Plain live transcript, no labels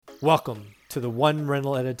Welcome to the One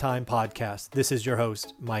Rental at a Time podcast. This is your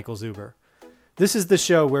host, Michael Zuber. This is the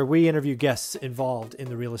show where we interview guests involved in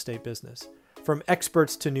the real estate business, from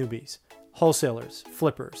experts to newbies, wholesalers,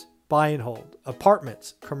 flippers, buy and hold,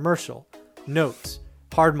 apartments, commercial, notes,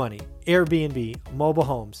 hard money, Airbnb, mobile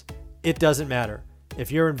homes. It doesn't matter.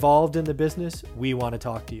 If you're involved in the business, we want to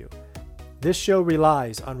talk to you. This show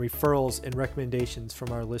relies on referrals and recommendations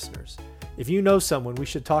from our listeners. If you know someone we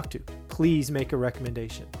should talk to, please make a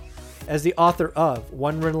recommendation. As the author of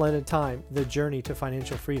One Rental at a Time, The Journey to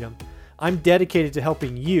Financial Freedom, I'm dedicated to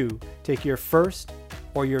helping you take your first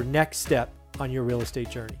or your next step on your real estate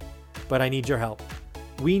journey. But I need your help.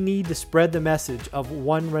 We need to spread the message of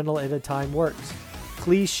One Rental at a Time works.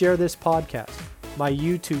 Please share this podcast, my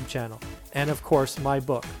YouTube channel, and of course my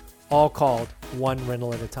book, all called One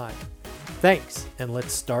Rental at a Time. Thanks, and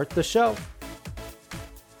let's start the show.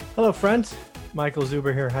 Hello, friends. Michael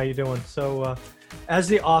Zuber here. How you doing? So, as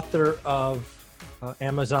the author of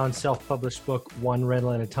Amazon's self-published book, One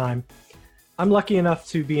Rental at a Time, I'm lucky enough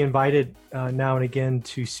to be invited now and again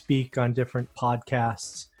to speak on different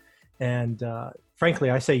podcasts. And frankly,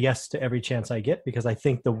 I say yes to every chance I get because I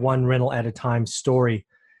think the One Rental at a Time story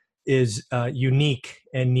is unique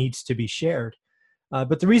and needs to be shared.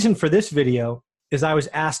 But the reason for this video is I was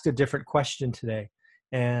asked a different question today.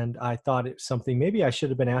 And I thought it's something maybe I should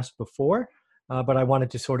have been asked before, but I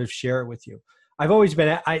wanted to sort of share it with you. I've always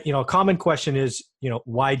been, a common question is,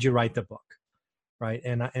 why'd you write the book, right?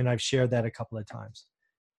 And I've shared that a couple of times.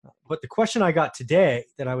 But the question I got today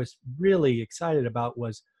that I was really excited about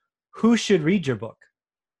was, who should read your book?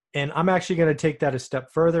 And I'm actually going to take that a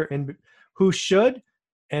step further and who should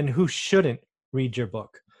and who shouldn't read your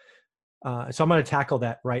book. So I'm going to tackle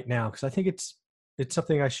that right now because I think it's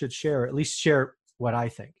something I should share, or at least share what I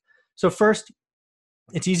think. So first,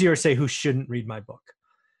 it's easier to say who shouldn't read my book.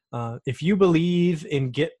 If you believe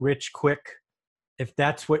in get rich quick, if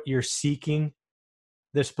that's what you're seeking,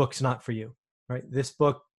 this book's not for you, right? This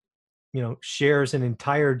book, shares an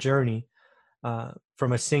entire journey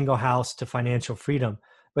from a single house to financial freedom.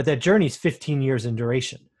 But that journey is 15 years in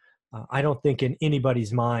duration. I don't think in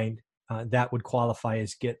anybody's mind that would qualify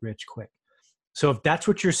as get rich quick. So if that's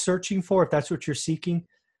what you're searching for, if that's what you're seeking,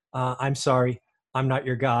 I'm sorry, I'm not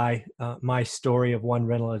your guy. My story of One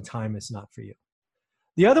Rental at a Time is not for you.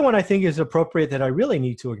 The other one I think is appropriate that I really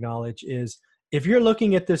need to acknowledge is if you're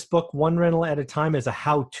looking at this book, One Rental at a Time, as a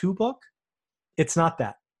how-to book, it's not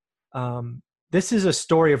that. This is a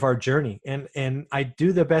story of our journey. And I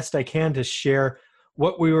do the best I can to share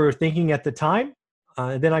what we were thinking at the time.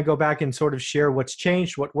 And then I go back and sort of share what's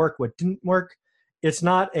changed, what worked, what didn't work. It's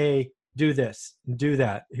not a do this, do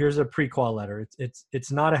that. Here's a pre-qual letter.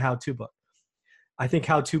 It's not a how-to book. I think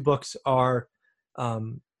how-to books are,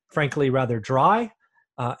 frankly, rather dry.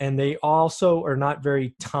 And they also are not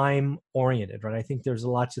very time-oriented, right? I think there's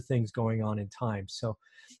lots of things going on in time. So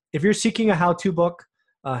if you're seeking a how-to book,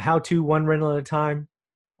 how-to One Rental at a Time,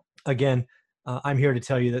 again, I'm here to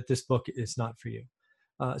tell you that this book is not for you.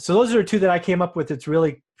 So those are two that I came up with. It's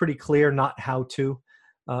really pretty clear, not how-to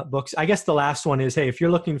books. I guess the last one is, hey, if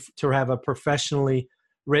you're looking to have a professionally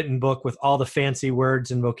written book with all the fancy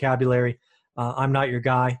words and vocabulary, I'm not your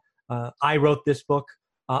guy. I wrote this book.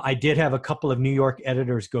 I did have a couple of New York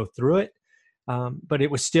editors go through it, but it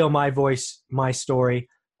was still my voice, my story.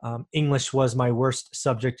 English was my worst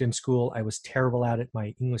subject in school. I was terrible at it.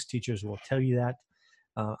 My English teachers will tell you that.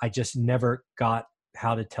 I just never got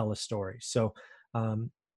how to tell a story. So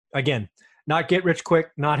again, not get rich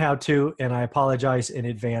quick, not how to, and I apologize in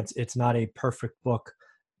advance. It's not a perfect book,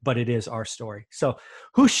 but it is our story. So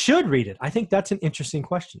who should read it? I think that's an interesting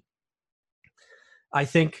question. I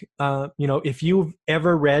think, if you've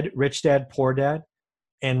ever read Rich Dad, Poor Dad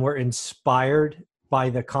and were inspired by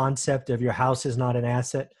the concept of your house is not an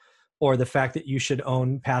asset or the fact that you should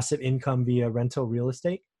own passive income via rental real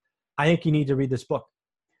estate, I think you need to read this book.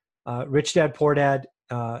 Rich Dad, Poor Dad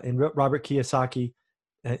and Robert Kiyosaki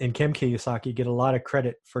and Kim Kiyosaki get a lot of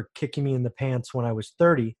credit for kicking me in the pants when I was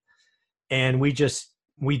 30. And we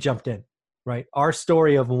jumped in, right? Our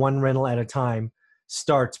story of One Rental at a Time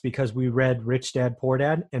starts because we read Rich Dad, Poor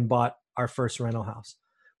Dad and bought our first rental house.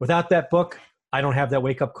 Without that book, I don't have that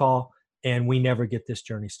wake-up call, and we never get this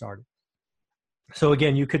journey started. So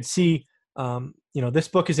again, you could see, this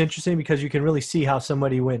book is interesting because you can really see how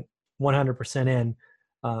somebody went 100% in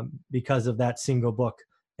because of that single book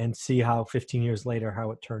and see how 15 years later,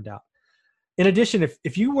 how it turned out. In addition,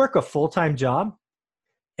 if you work a full-time job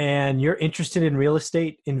and you're interested in real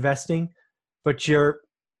estate investing, but you're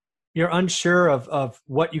unsure of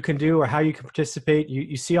what you can do or how you can participate.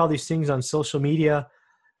 You see all these things on social media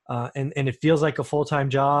and it feels like a full-time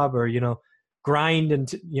job, or, grind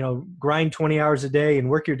and, grind 20 hours a day and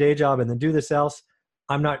work your day job and then do this else.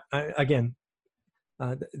 I'm not, again,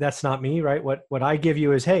 that's not me, right? What I give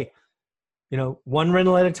you is, hey, one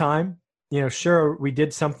rental at a time. Sure, we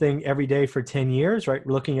did something every day for 10 years, right?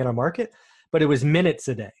 We're looking at our market, but it was minutes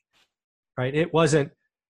a day, right? It wasn't,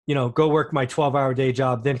 go work my 12-hour day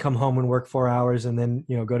job, then come home and work 4 hours and then,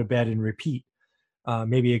 go to bed and repeat,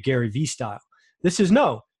 maybe a Gary Vee style. This is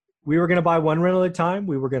no, we were going to buy one rental at a time.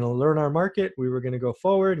 We were going to learn our market. We were going to go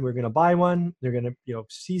forward. We were going to buy one. They're going to,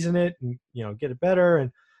 season it and, get it better.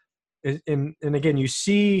 And again, you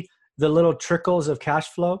see the little trickles of cash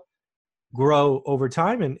flow grow over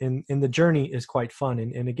time, and the journey is quite fun.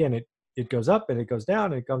 And again, it goes up and it goes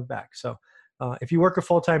down and it comes back. So if you work a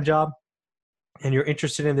full-time job and you're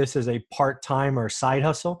interested in this as a part-time or side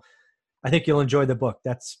hustle, I think you'll enjoy the book.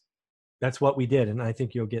 That's what we did, and I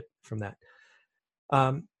think you'll get from that.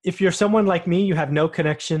 If you're someone like me, you have no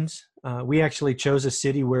connections. We actually chose a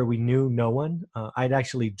city where we knew no one. I'd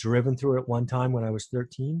actually driven through it one time when I was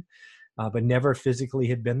 13, but never physically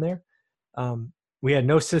had been there. We had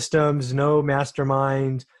no systems, no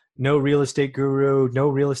mastermind, no real estate guru, no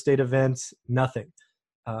real estate events, nothing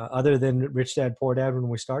other than Rich Dad, Poor Dad when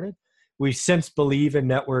we started. We since believe in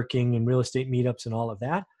networking and real estate meetups and all of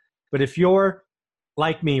that. But if you're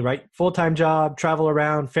like me, right, full-time job, travel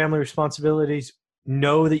around, family responsibilities,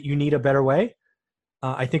 know that you need a better way,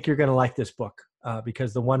 I think you're going to like this book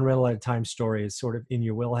because the one rental at a time story is sort of in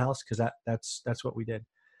your wheelhouse because that's what we did.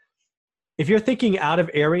 If you're thinking out of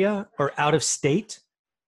area or out of state,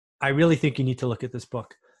 I really think you need to look at this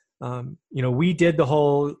book. We did the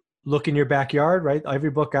whole look in your backyard, right?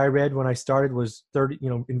 Every book I read when I started was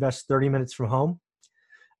invest 30 minutes from home.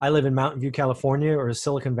 I live in Mountain View, California, or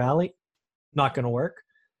Silicon Valley. Not going to work.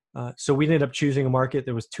 So we ended up choosing a market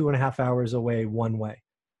that was 2.5 hours away one way.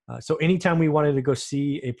 So anytime we wanted to go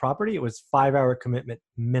see a property, it was 5-hour commitment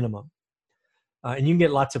minimum. And you can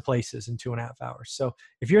get lots of places in 2.5 hours. So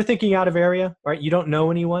if you're thinking out of area, right, you don't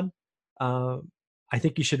know anyone, I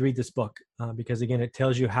think you should read this book because, again, it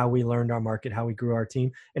tells you how we learned our market, how we grew our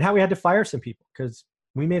team, and how we had to fire some people because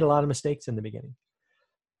we made a lot of mistakes in the beginning.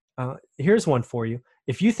 Here's one for you.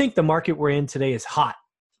 If you think the market we're in today is hot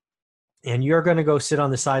and you're going to go sit on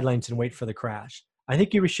the sidelines and wait for the crash, I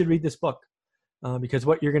think you should read this book because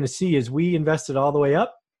what you're going to see is we invested all the way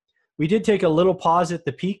up. We did take a little pause at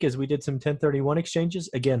the peak as we did some 1031 exchanges.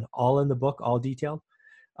 Again, all in the book, all detailed.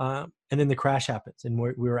 And then the crash happens and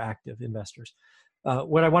we were active investors.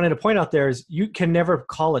 What I wanted to point out there is you can never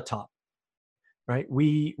call a top, right?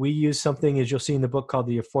 We use something, as you'll see in the book, called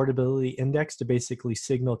the affordability index to basically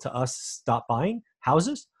signal to us stop buying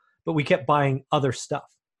houses, but we kept buying other stuff.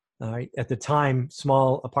 All right. At the time,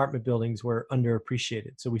 small apartment buildings were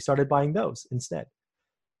underappreciated. So we started buying those instead,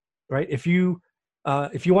 right? If you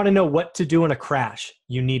want to know what to do in a crash,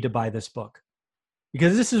 you need to buy this book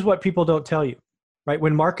because this is what people don't tell you, right?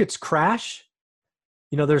 When markets crash,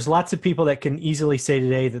 there's lots of people that can easily say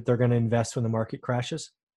today that they're going to invest when the market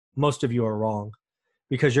crashes. Most of you are wrong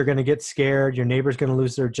because you're going to get scared. Your neighbor's going to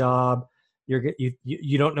lose their job.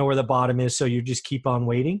 You don't know where the bottom is. So you just keep on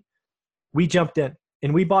waiting. We jumped in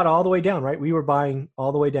and we bought all the way down, right? We were buying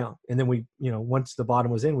all the way down. And then we, once the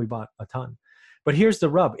bottom was in, we bought a ton. But here's the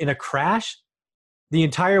rub. In a crash, the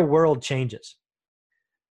entire world changes.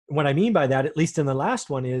 What I mean by that, at least in the last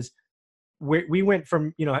one, is we went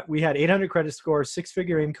from, we had 800 credit scores,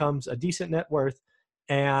 6-figure incomes, a decent net worth,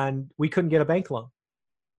 and we couldn't get a bank loan.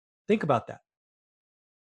 Think about that.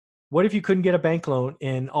 What if you couldn't get a bank loan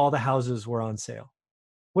and all the houses were on sale?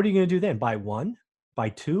 What are you going to do then? Buy one? Buy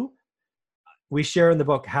two? We share in the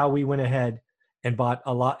book how we went ahead and bought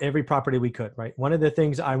every property we could, right? One of the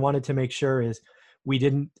things I wanted to make sure is we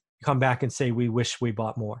didn't come back and say we wish we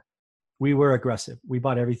bought more. We were aggressive. We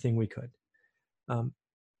bought everything we could.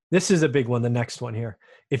 This is a big one, the next one here.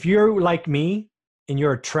 If you're like me and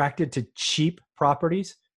you're attracted to cheap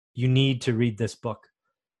properties, you need to read this book.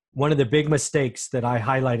 One of the big mistakes that I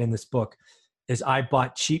highlight in this book is I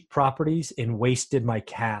bought cheap properties and wasted my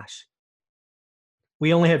cash.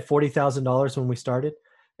 We only had $40,000 when we started.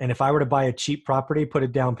 And if I were to buy a cheap property, put a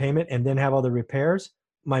down payment, and then have all the repairs,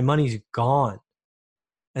 my money's gone.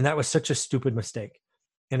 And that was such a stupid mistake.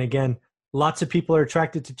 And again, lots of people are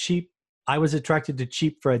attracted to cheap. I was attracted to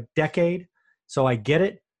cheap for a decade, so I get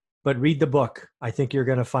it. But read the book. I think you're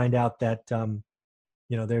going to find out that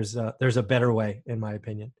there's a better way, in my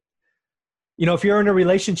opinion. If you're in a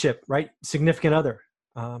relationship, right, significant other,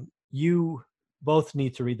 you both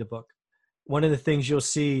need to read the book. One of the things you'll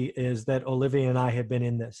see is that Olivia and I have been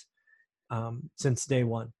in this since day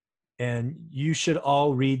one, and you should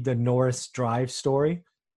all read the Norris Drive story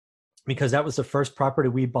because that was the first property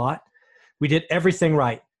we bought We did everything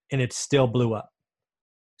right and it still blew up.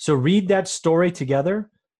 So read that story together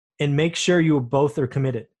and make sure you both are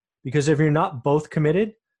committed. Because if you're not both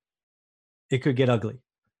committed, it could get ugly.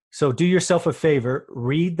 So do yourself a favor,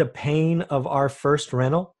 read the pain of our first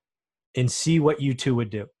rental and see what you two would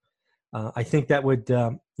do. I think that would,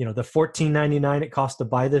 the $14.99 it costs to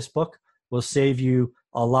buy this book will save you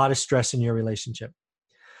a lot of stress in your relationship.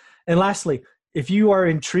 And lastly, if you are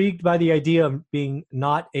intrigued by the idea of being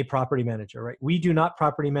not a property manager, right? We do not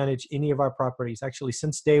property manage any of our properties. Actually,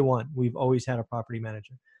 since day one, we've always had a property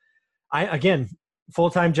manager. Again,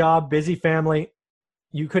 full-time job, busy family.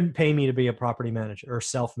 You couldn't pay me to be a property manager or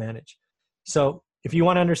self-manage. So if you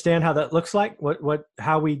want to understand how that looks like,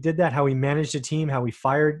 how we did that, how we managed a team, how we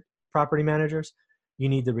fired property managers, you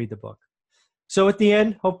need to read the book. So at the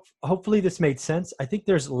end, hopefully this made sense. I think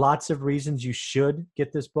there's lots of reasons you should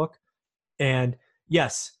get this book. And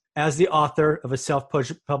yes, as the author of a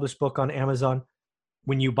self-published book on Amazon,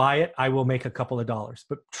 when you buy it, I will make a couple of dollars.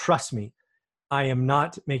 But trust me, I am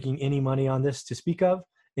not making any money on this to speak of.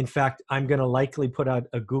 In fact, I'm going to likely put out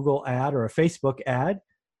a Google ad or a Facebook ad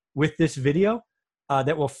with this video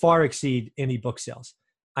that will far exceed any book sales.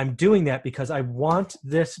 I'm doing that because I want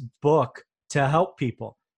this book to help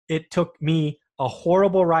people. It took me, a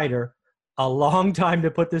horrible writer, a long time to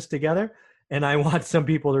put this together, and I want some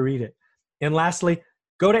people to read it. And lastly,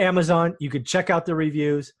 go to Amazon. You could check out the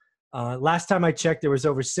reviews. Last time I checked, there was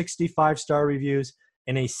over 65-star reviews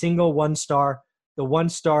and a single 1-star. The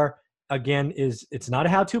 1-star, again, it's not a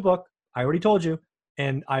how-to book. I already told you.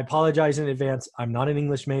 And I apologize in advance. I'm not an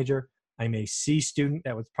English major. I'm a C student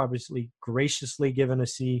that was probably graciously given a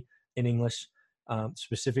C in English,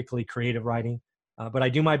 specifically creative writing. But I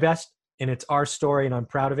do my best, and it's our story, and I'm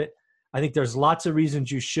proud of it. I think there's lots of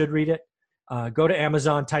reasons you should read it. Go to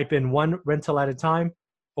Amazon, type in One Rental at a Time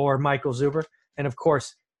or Michael Zuber. And of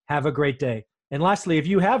course, have a great day. And lastly, if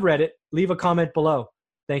you have read it, leave a comment below.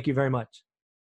 Thank you very much.